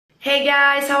Hey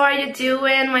guys, how are you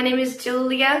doing? My name is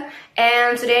Julia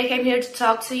and today I came here to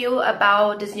talk to you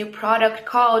about this new product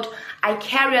called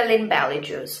Ikaria Lean Belly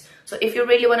Juice. So if you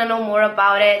really want to know more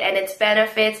about it and its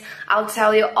benefits, I'll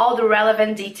tell you all the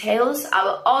relevant details. I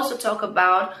will also talk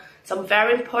about some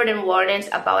very important warnings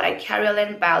about Ikaria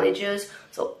Lean Belly Juice.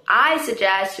 So I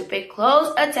suggest you pay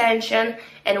close attention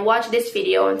and watch this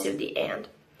video until the end.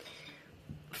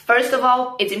 First of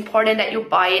all, it's important that you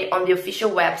buy it on the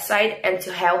official website, and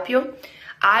to help you,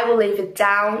 I will leave it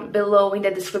down below in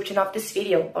the description of this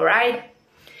video, alright?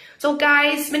 So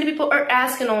guys, many people are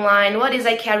asking online, what is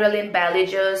Ikaria Lean Belly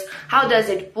Juice? How does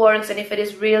it work? And if it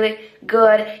is really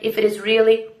good, if it is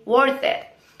really worth it?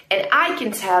 And I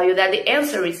can tell you that the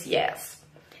answer is yes.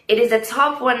 It is the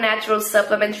top 1 natural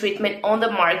supplement treatment on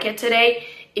the market today.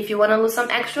 If you want to lose some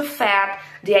extra fat,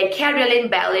 the Ikaria Lean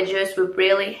Belly Juice will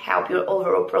really help your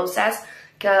overall process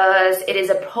because it is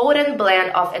a potent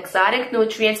blend of exotic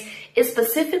nutrients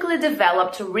specifically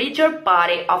developed to rid your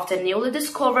body of the newly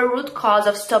discovered root cause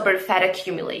of stubborn fat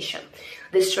accumulation,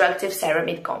 destructive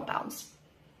ceramide compounds.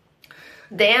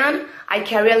 Then,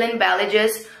 Ikaria Lean Belly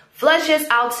Juice flushes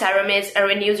out ceramides and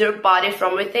renews your body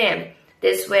from within.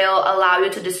 This will allow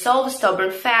you to dissolve stubborn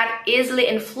fat easily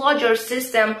and flood your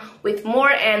system with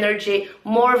more energy,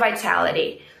 more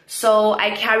vitality. So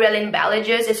Ikaria Lean Belly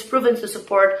Juice is proven to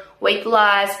support weight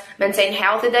loss, maintain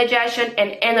healthy digestion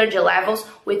and energy levels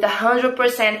with a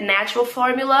 100% natural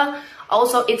formula.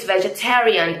 Also, it's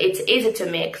vegetarian, it's easy to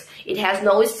mix, it has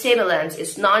no stimulants,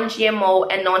 it's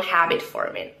non-GMO and non-habit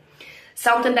forming.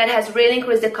 Something that has really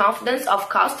increased the confidence of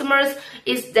customers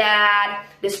is that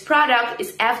this product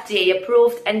is FDA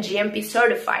approved and GMP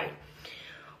certified.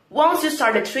 Once you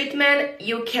start the treatment,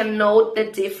 you can note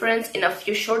the difference in a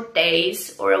few short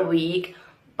days or a week,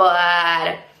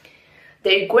 but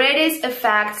the greatest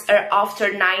effects are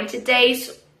after 90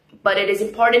 days. But it is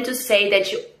important to say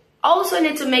that you also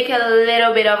need to make a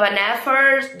little bit of an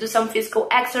effort, do some physical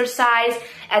exercise,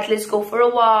 at least go for a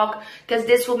walk, because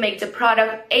this will make the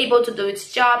product able to do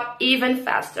its job even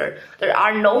faster. There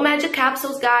are no magic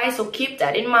capsules, guys, so keep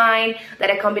that in mind,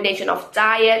 that a combination of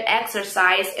diet,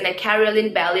 exercise, and Ikaria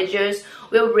Lean Belly Juice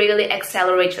will really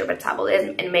accelerate your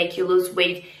metabolism and make you lose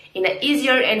weight in an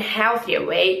easier and healthier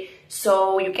way,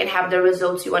 so you can have the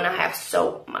results you want to have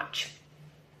so much.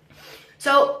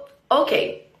 So,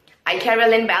 okay. Ikaria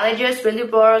Lean Belly Juice really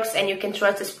works and you can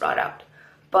trust this product.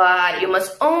 But you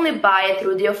must only buy it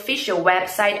through the official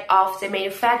website of the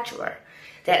manufacturer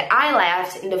that I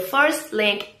left in the first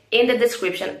link in the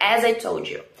description, as I told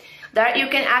you. There you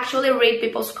can actually read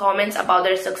people's comments about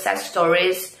their success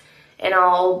stories and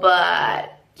all,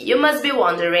 but you must be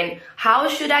wondering, how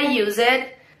should I use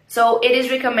it? So it is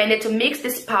recommended to mix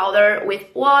this powder with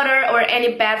water or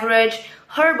any beverage,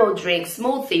 herbal drinks,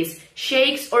 smoothies,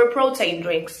 shakes or protein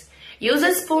drinks. Use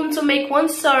a spoon to make 1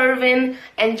 serving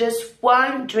and just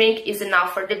 1 drink is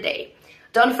enough for the day.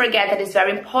 Don't forget that it's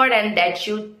very important that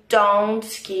you don't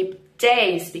skip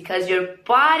days because your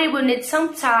body will need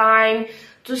some time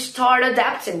to start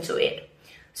adapting to it.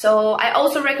 So I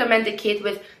also recommend the kit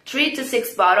with 3 to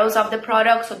 6 bottles of the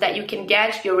product so that you can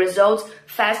get your results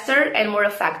faster and more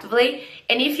effectively.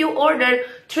 And if you order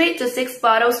 3 to 6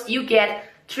 bottles, you get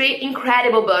 3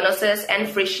 incredible bonuses and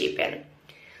free shipping.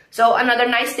 So another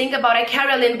nice thing about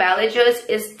Ikaria Lean Belly Juice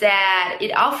is that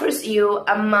it offers you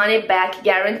a money-back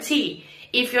guarantee.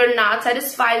 If you're not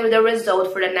satisfied with the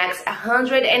result for the next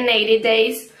 180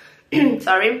 days,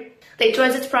 they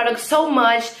trust this product so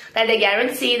much that they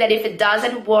guarantee that if it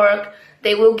doesn't work,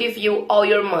 they will give you all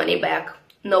your money back.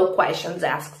 No questions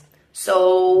asked.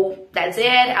 So that's it.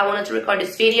 I wanted to record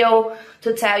this video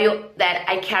to tell you that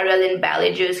Ikaria Lean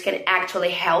Belly Juice can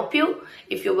actually help you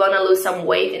if you want to lose some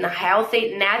weight in a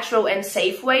healthy, natural and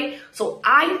safe way. So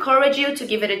I encourage you to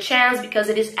give it a chance because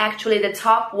it is actually the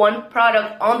top 1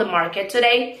 product on the market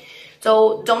today.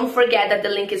 So don't forget that the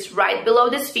link is right below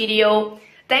this video.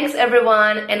 Thanks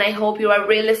everyone, and I hope you are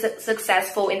really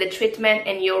successful in the treatment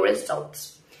and your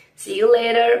results. See you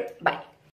later. Bye.